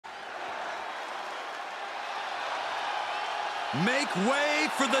Make way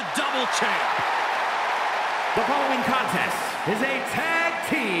for the double champ. The following contest is a tag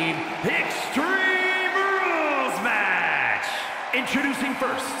team Extreme Rules match. Introducing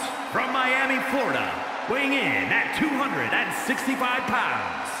first, from Miami, Florida, weighing in at 265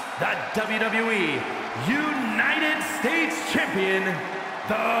 pounds, the WWE United States Champion,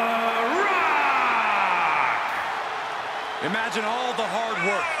 The Rock. Imagine all the hard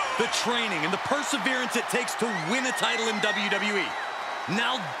work, the training, and the perseverance it takes to win a title in WWE.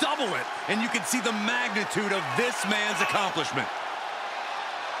 Now double it, and you can see the magnitude of this man's accomplishment.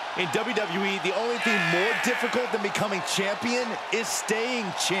 In WWE, the only thing more difficult than becoming champion is staying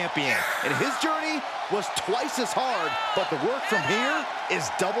champion. And his journey was twice as hard, but the work from here is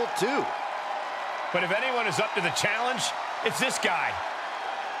double too. But if anyone is up to the challenge, it's this guy.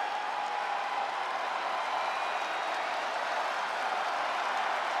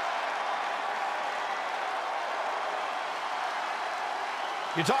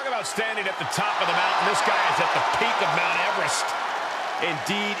 You talk about standing at the top of the mountain. This guy is at the peak of Mount Everest.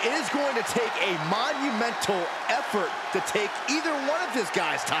 Indeed, it is going to take a monumental effort to take either one of this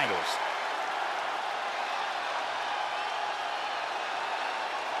guy's titles.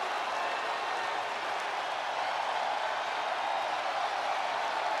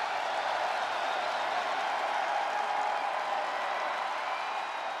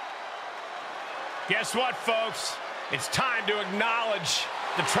 Guess what, folks? It's time to acknowledge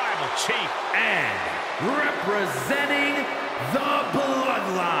the Tribal Chief. And representing the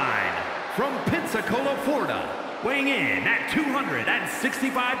Bloodline, from Pensacola, Florida, weighing in at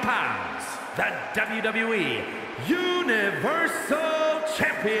 265 pounds, the WWE Universal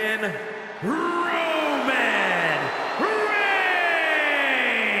Champion, Roman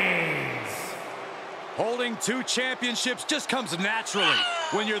Reigns. Holding two championships just comes naturally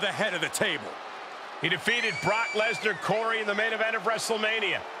when you're the head of the table. He defeated Brock Lesnar, Corey, in the main event of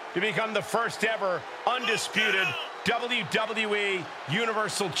WrestleMania to become the first ever undisputed WWE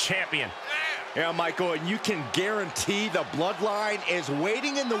Universal Champion. Yeah, Michael, and you can guarantee the Bloodline is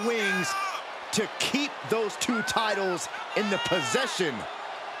waiting in the wings to keep those two titles in the possession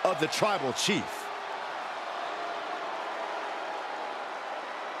of the Tribal Chief.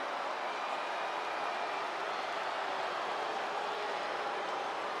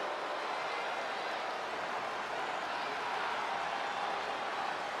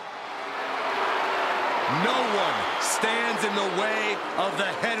 No one stands in the way of the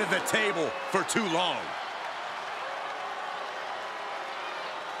head of the table for too long.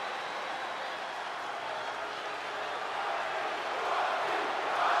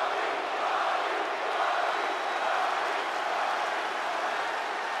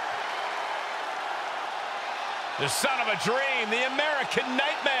 The son of a dream, the American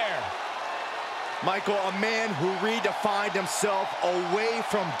Nightmare. Michael, a man who redefined himself away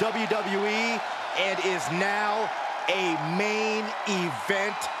from WWE and is now a main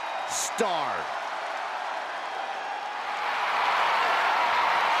event star.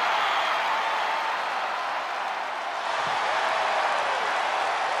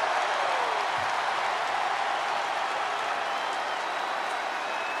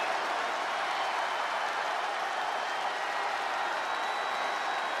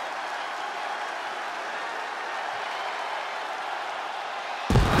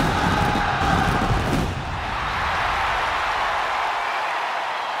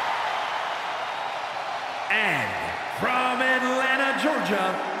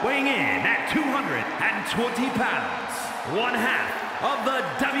 Georgia, weighing in at 220 pounds, one half of the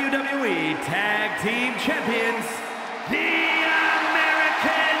WWE Tag Team Champions, the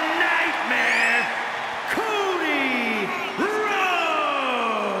American Nightmare, Cody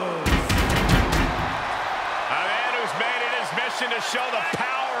Rhodes. A man who's made it his mission to show the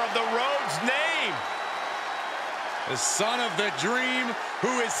power of the Rhodes name. The son of the dream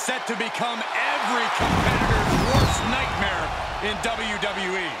who is set to become every competitor's worst nightmare in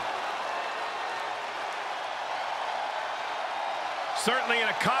WWE. Certainly an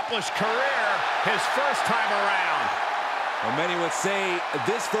accomplished career his first time around. Well, many would say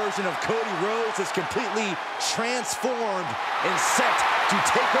this version of Cody Rhodes is completely transformed and set to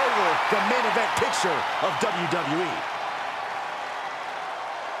take over the main event picture of WWE.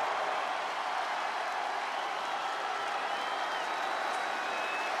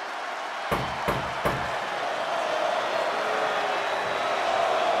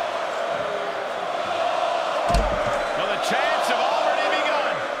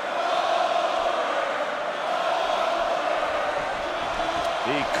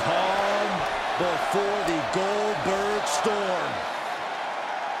 The calm before the Goldberg storm.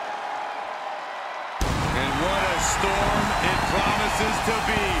 And what a storm It promises to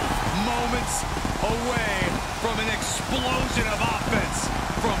be moments away from an explosion of offense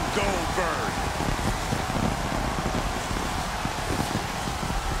from Goldberg.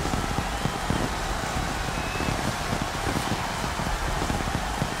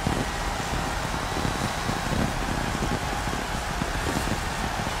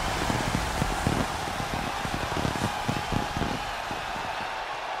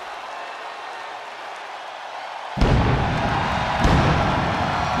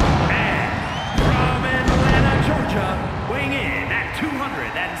 Weighing in at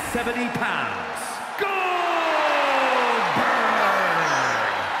 270 pounds, Goldberg!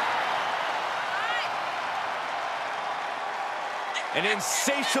 An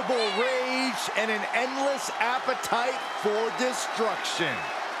insatiable rage and an endless appetite for destruction.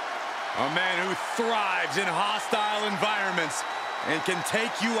 A man who thrives in hostile environments and can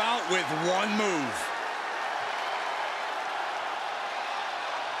take you out with one move.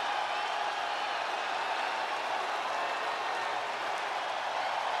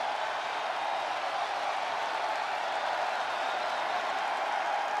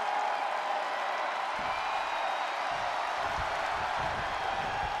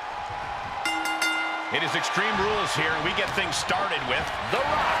 It is Extreme Rules here, and we get things started with The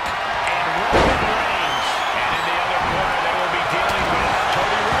Rock and Roman Reigns. And in the other corner, they will be dealing with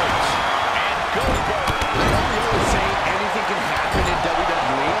Cody Rhodes and Goldberg. We always say anything can happen in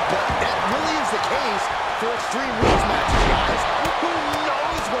WWE, but that really is the case for Extreme Rules matches, guys. Who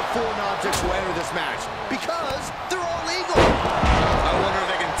knows what foreign objects will enter this match? Because they're all legal. I wonder if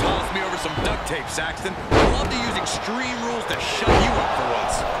they can toss me over some duct tape, Saxton. I'd love to use Extreme Rules to shut you up for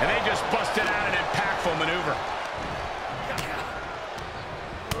once. And they just busted out an impactful maneuver.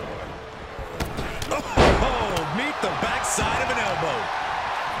 Oh, meet the backside of an elbow.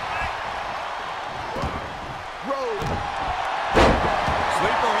 Rhodes.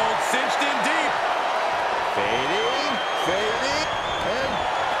 Sleeper hold cinched in deep. Fading, and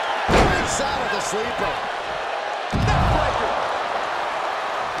breaks out of the sleeper. Neckbreaker.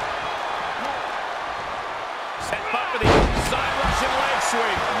 Set up for the side Russian leg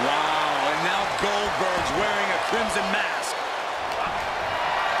sweep. Wow, and now Goldberg's wearing a crimson mask.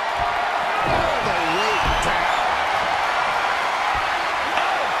 All the way down.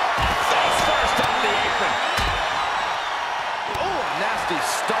 Face first on the apron. Oh, a nasty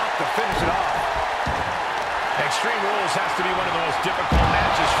stop to finish it off. Extreme Rules has to be one of the most difficult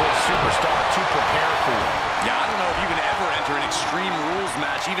matches for a superstar to prepare for. Yeah, I don't know if you can ever enter an Extreme Rules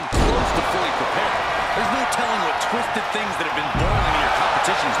match even close to fully prepared. There's no telling what twisted things that have been boiling in your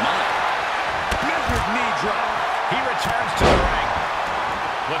competition's mind. Measured knee drop. He returns to the ring.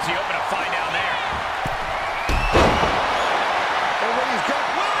 What's he hoping to find down there? And when he's got,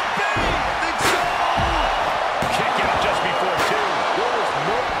 will it be? It's so. Kick out just before two. There is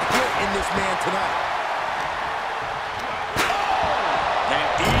no quit in this man tonight. And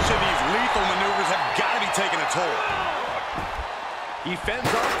each of these lethal maneuvers have got to be taking a toll. He fends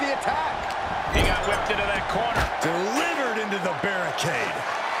off the attack. He got whipped into that corner. Delivered into the barricade.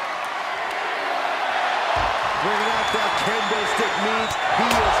 Bringing out that kendo stick means he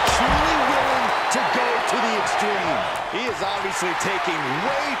is truly willing to go to the extreme. He is obviously taking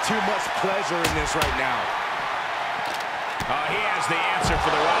way too much pleasure in this right now. He has the answer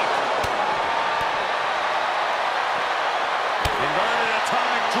for The Rock. Inverted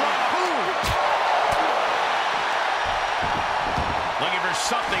atomic drop. Looking for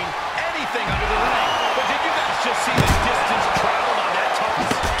something, anything under the ring. But did you guys just see the distance traveled on that toss?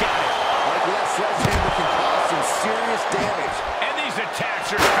 Got it. Like that sledgehammer can cause some serious damage. And these attacks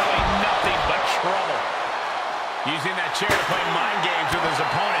are spelling nothing but trouble. Using that chair to play mind games with his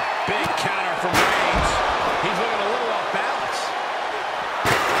opponent. Big counter from Reigns. He's looking a little off balance.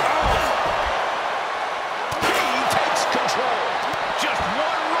 He takes control. Just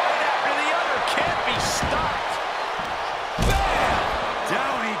one right after the other. Can't be stopped.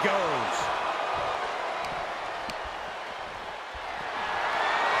 Down he goes.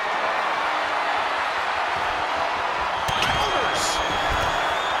 Counters.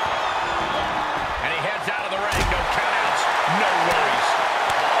 And he heads out of the ring. No countouts. No worries.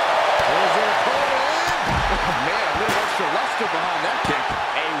 There's their opponent in. Oh, man, a little extra luster behind that kick.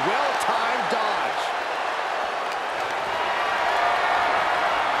 A well-timed dodge.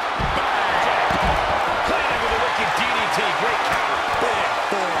 Planted with a wicked DDT. Great counter. Big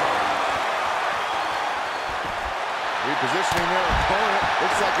forearm. Repositioning their opponent.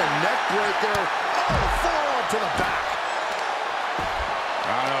 Looks like a neck breaker. Oh, forearm to the back.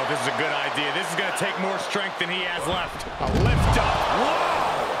 I don't know if this is a good idea. This is going to take more strength than he has left. A lift up. Whoa!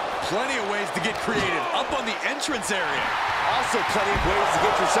 Plenty of ways to get creative up on the entrance area. Also plenty of ways to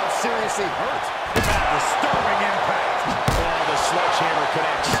get yourself seriously hurt. Disturbing impact. Oh, the sledgehammer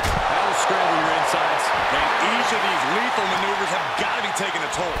connects. That'll scramble your insides. And each of these lethal maneuvers have got to be taking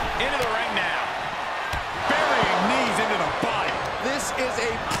a toll. Into the ring now. Burying knees into the body. This is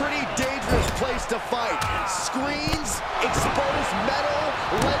a pretty dangerous place to fight. Screens, exposed metal,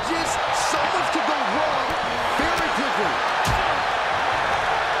 ledges, so much could go wrong very quickly.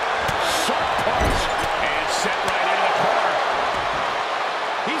 Sharp punch. And set right into the corner.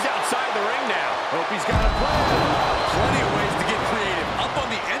 He's outside the ring now. Hope he's got a plan. Plenty of ways to get creative up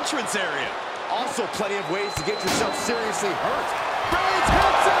on the entrance area. Also plenty of ways to get yourself seriously hurt. Rhodes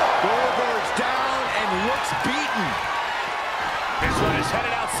hits it! Goldberg's down and looks beaten. This one is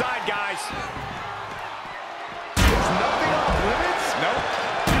headed outside, guys. There's nothing off limits. Nope.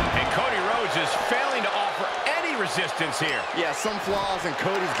 And Cody Rhodes is failing to offer any resistance here. Yeah, some flaws in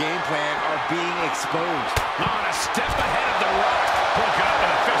Cody's game plan are being exposed. On a step ahead of the Rock. Broken up with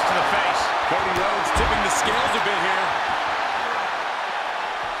a fist to the face. Cody Rhodes tipping the scales a bit here.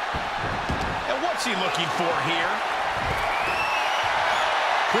 And what's he looking for here?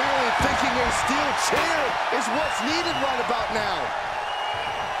 Clearly thinking a steel chair is what's needed right about now.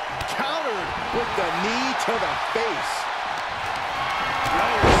 Countered with the knee to the face.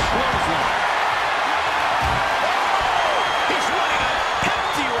 He's running on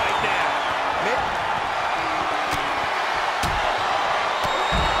empty right now.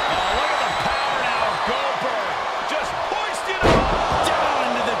 Oh, look at the power now of Goldberg. Just hoisted him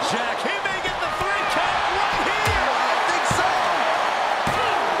down into the jack. He may get the 3 count right here. I think so.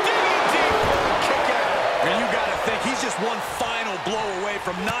 Digging deep for the kick out. And you got to think he's just one final blow away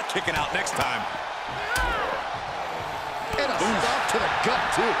from not kicking out next time. And a stop to the gut,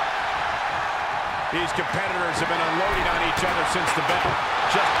 too. These competitors have been unloading on each other since the bell.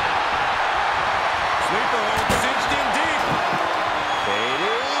 Just Sleeper hold cinched in deep.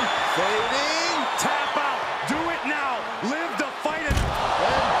 Fading, fading. Tap out. Do it now. Live to fight it.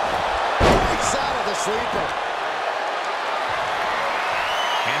 And breaks out of the sleeper.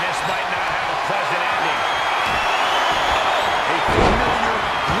 And this might not have a pleasant ending. A familiar,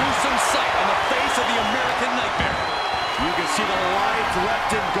 gruesome sight on the face of the American Nightmare. You can see the life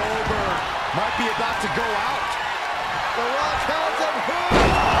left in Goldberg. Might be about to go out. The Rock has him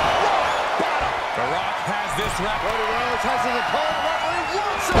hooked. Bottom. The Rock has this wrapped. Cody Rhodes has his opponent right where he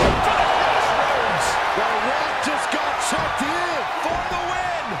wants him. Finish Rhodes. The Rock just got checked in For the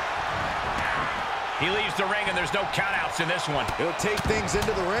win. He leaves the ring and there's no countouts in this one. He'll take things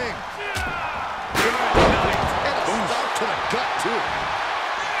into the ring. Good night. And a stop to the gut, too.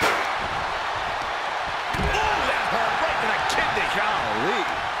 Oh, that hurt right to the kidney. Golly.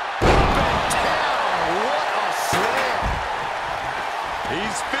 Up and down. What a slam.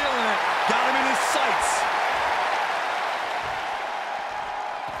 He's feeling it. Got him in his sights.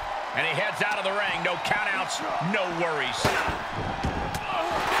 And he heads out of the ring. No countouts, no worries.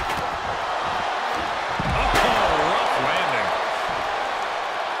 Rough landing.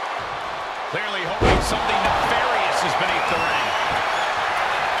 Clearly hoping something nefarious is beneath the ring.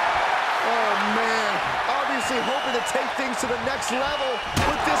 Oh, man. Obviously hoping to take things to the next level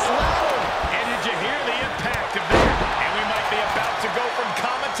with this ladder. And did you hear the impact of that? And we might be about to go from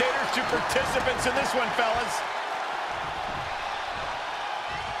commentators to participants in this one, fellas.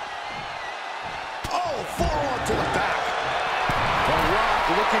 Oh, forearm to the back. The Rock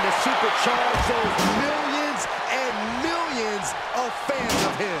looking to supercharge those millions and millions of fans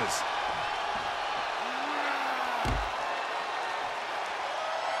of his.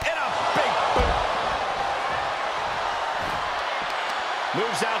 And a big boot.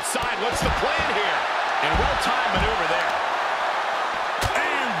 Moves outside. What's the plan here? And well-timed maneuver there.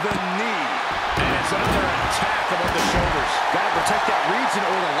 And the knee. And it's another attack above the shoulders. Got to protect that region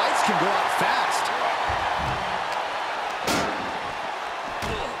or the lights can go out fast.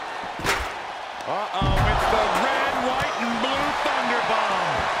 Uh-oh, it's the red, white, and blue Thunder Bomb.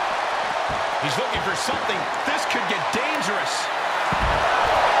 He's looking for something. This could get dangerous.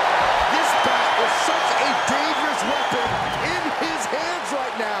 This bat is such a dangerous weapon in his hands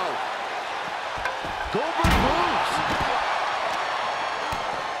right now. Goldberg moves.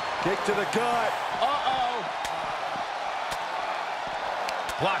 Kick to the gut. Uh-oh.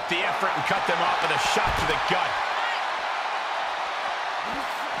 Blocked the effort and cut them off with a shot to the gut.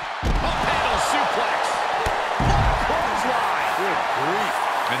 Up-handle suplex. Clothesline. Good grief.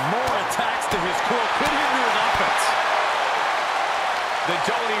 And more attacks to his core could hinder his offense. The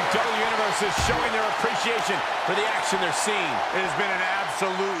WWE Universe is showing their appreciation for the action they're seeing. It has been an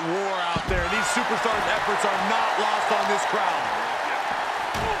absolute war out there. These superstars' efforts are not lost on this crowd.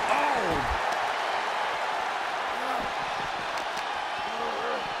 Oh!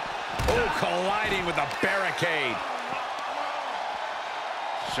 colliding with a barricade.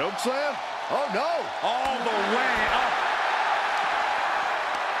 Choke slam? Oh, no. All the way up.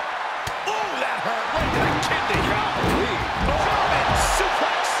 Oh, that hurt. Right to the kidney. German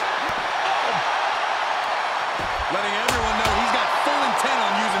suplex. Oh. Letting everyone know he's got full intent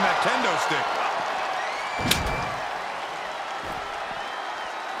on using that kendo stick.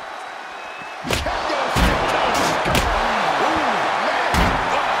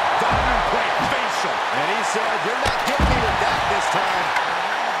 Said, you're not getting me with that this time.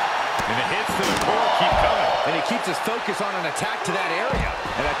 And the hits to the core keep coming. And he keeps his focus on an attack to that area.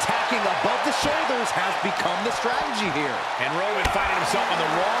 And attacking above the shoulders has become the strategy here. And Roman finding himself on the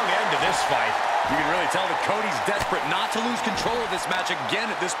wrong end of this fight. You can really tell that Cody's desperate not to lose control of this match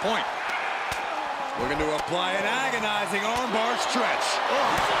again at this point. Looking to apply an agonizing armbar stretch.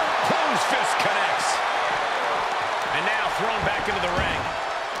 Closed fist connects. And now thrown back into the ring.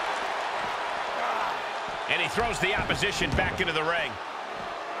 And he throws the opposition back into the ring.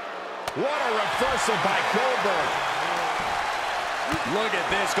 What a reversal by Goldberg. Look at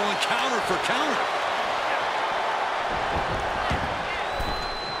this, going counter for counter.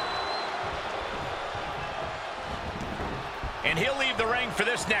 And he'll leave the ring for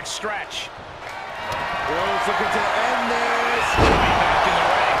this next stretch. Rhodes looking to end this. Back in the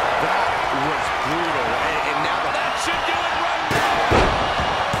ring. That was brutal. And now that should do it right now.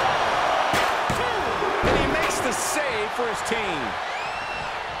 And he makes the save for his team.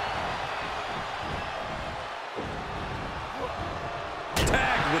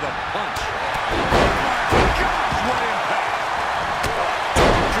 Tagged with a punch. Oh my gosh, what impact.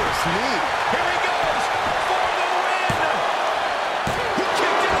 dangerous knee. Here he goes for the win. He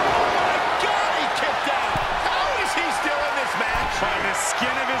kicked out. Oh my God, he kicked out. How is he still in this match? By the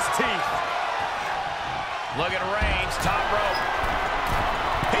skin of his teeth. Look at Reigns, top rope.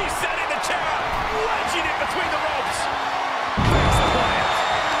 He's setting the chair up, wedging it between the ropes. Face plant.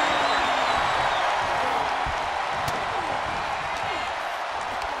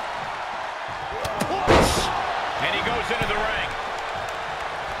 Push. And he goes into the ring.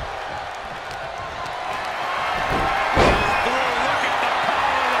 Look at the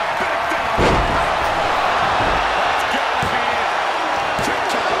power of the beatdown. That's gotta be it.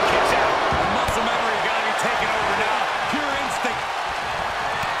 Two-time kicks out. The muscle memory gotta be taken over now. Pure instinct.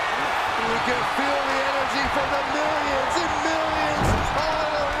 We can feel the energy from the millions and millions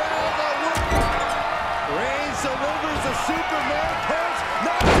all around the world. Reigns delivers a Superman punch.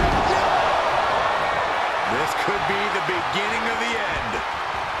 Not yet. This could be the beginning of the end.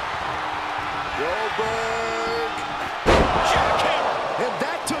 Goldberg. Jackhammer. And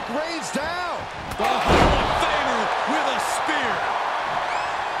that took Reigns down. The Hall of Famer with a spear.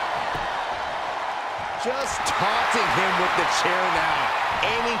 Just taunting him with the chair now.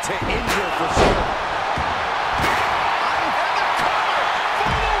 Aiming to injure for sure. And the cover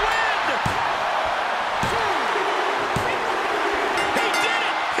for the win. He did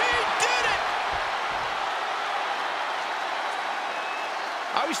it. He did it.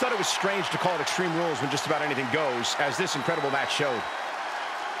 I always thought it was strange to call it Extreme Rules when just about anything goes, as this incredible match showed.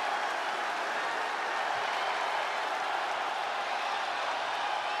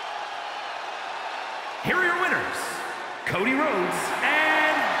 Here are your winners, Cody Rhodes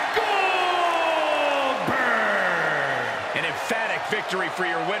and Goldberg. An emphatic victory for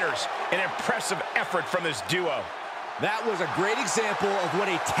your winners. An impressive effort from this duo. That was a great example of what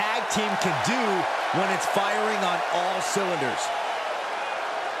a tag team can do when it's firing on all cylinders.